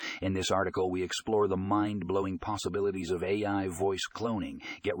In this article, we explore the mind-blowing possibilities of AI voice cloning.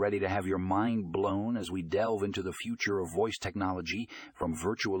 Get ready to have your mind blown as we delve into the future of voice technology, from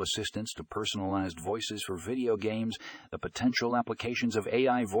virtual assistants to personalized voices for video games. The potential applications of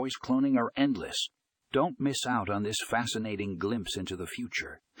AI voice cloning are endless. Don't miss out on this fascinating glimpse into the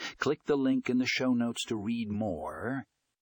future. Click the link in the show notes to read more.